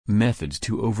Methods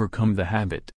to overcome the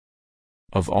habit.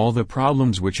 Of all the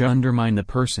problems which undermine the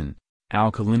person,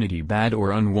 alkalinity, bad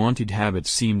or unwanted habits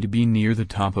seem to be near the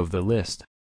top of the list.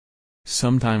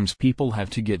 Sometimes people have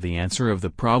to get the answer of the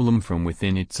problem from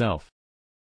within itself.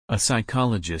 A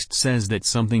psychologist says that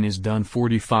something is done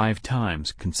 45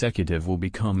 times consecutive will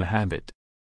become a habit.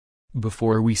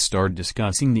 Before we start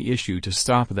discussing the issue to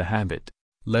stop the habit,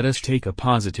 let us take a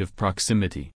positive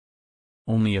proximity.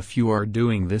 Only a few are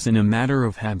doing this in a matter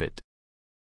of habit.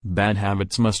 Bad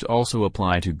habits must also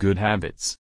apply to good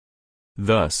habits.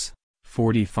 Thus,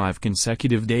 45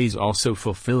 consecutive days also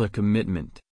fulfill a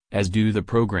commitment, as do the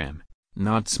program,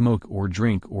 not smoke or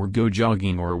drink or go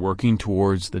jogging or working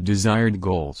towards the desired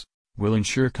goals, will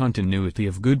ensure continuity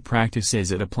of good practice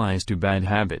as it applies to bad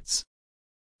habits.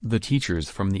 The teachers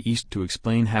from the East to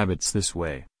explain habits this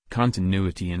way: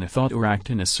 continuity in a thought or act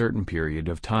in a certain period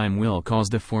of time will cause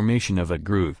the formation of a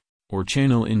groove, or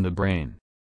channel in the brain.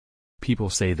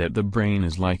 People say that the brain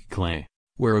is like clay,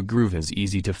 where a groove is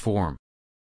easy to form.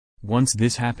 Once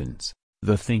this happens,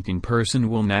 the thinking person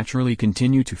will naturally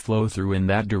continue to flow through in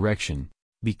that direction,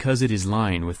 because it is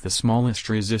lying with the smallest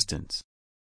resistance.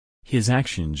 His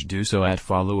actions do so at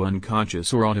follow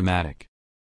unconscious or automatic.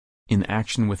 In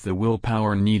action with the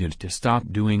willpower needed to stop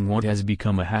doing what has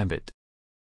become a habit.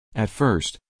 At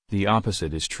first, the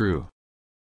opposite is true.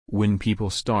 When people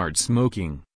start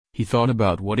smoking, he thought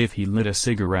about what if he lit a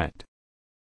cigarette.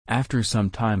 After some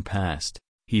time passed,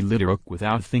 he lit a hook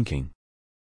without thinking.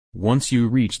 Once you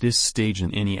reach this stage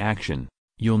in any action,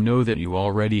 you'll know that you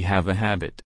already have a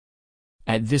habit.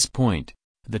 At this point,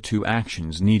 the two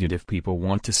actions needed if people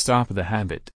want to stop the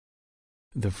habit.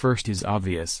 The first is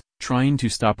obvious, trying to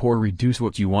stop or reduce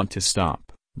what you want to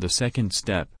stop. The second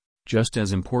step, just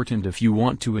as important if you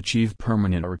want to achieve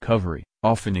permanent recovery,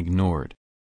 often ignored.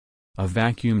 A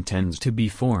vacuum tends to be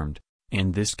formed,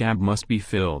 and this gap must be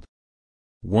filled.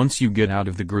 Once you get out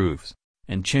of the grooves,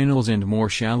 and channels and more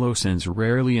shallow sends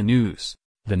rarely in use,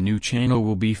 the new channel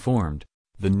will be formed,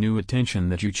 the new attention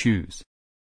that you choose.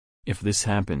 If this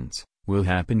happens, will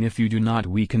happen if you do not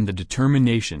weaken the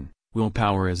determination,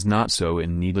 willpower is not so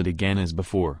needed again as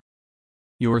before.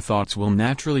 Your thoughts will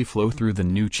naturally flow through the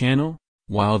new channel,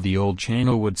 while the old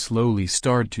channel would slowly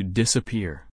start to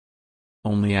disappear.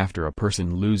 Only after a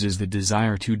person loses the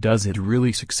desire to does it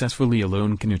really successfully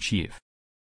alone can achieve.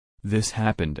 This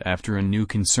happened after a new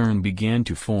concern began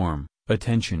to form.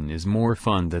 Attention is more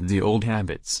fun than the old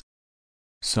habits.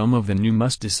 Some of the new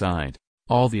must decide,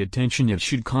 all the attention it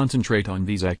should concentrate on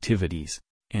these activities,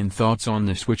 and thoughts on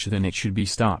the switch then it should be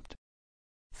stopped.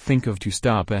 Think of to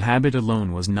stop a habit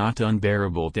alone was not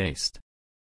unbearable taste.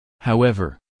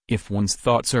 However, if one's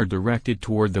thoughts are directed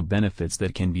toward the benefits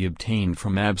that can be obtained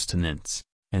from abstinence,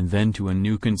 and then to a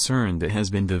new concern that has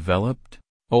been developed,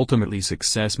 ultimately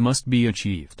success must be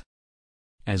achieved.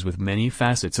 As with many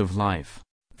facets of life,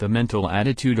 the mental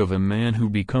attitude of a man who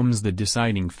becomes the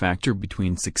deciding factor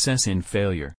between success and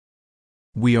failure.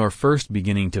 We are first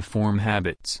beginning to form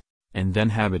habits, and then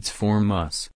habits form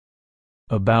us.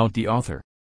 About the author.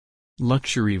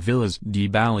 Luxury Villas de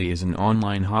Bali is an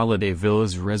online holiday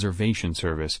villas reservation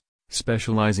service,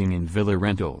 specializing in villa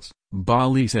rentals,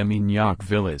 Bali Seminyak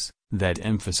villas, that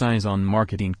emphasize on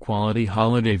marketing quality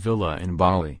holiday villa in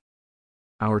Bali.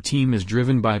 Our team is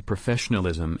driven by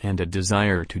professionalism and a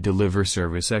desire to deliver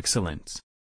service excellence.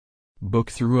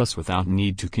 Book through us without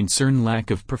need to concern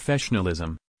lack of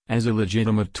professionalism, as a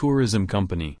legitimate tourism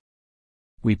company.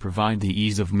 We provide the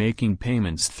ease of making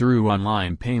payments through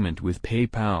online payment with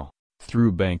PayPal,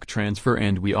 through bank transfer,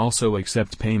 and we also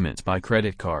accept payments by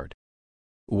credit card.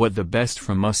 What the best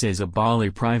from us as a Bali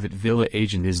private villa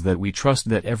agent is that we trust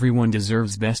that everyone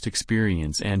deserves best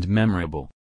experience and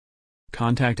memorable.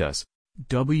 Contact us,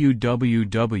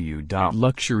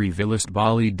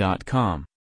 www.luxuryvillasbali.com.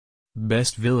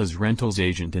 Best Villas Rentals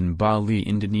Agent in Bali,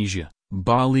 Indonesia,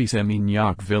 Bali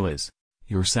Seminyak Villas.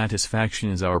 Your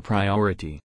satisfaction is our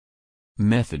priority.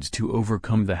 Methods to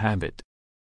overcome the habit.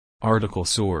 Article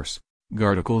source,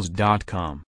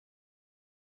 Garticles.com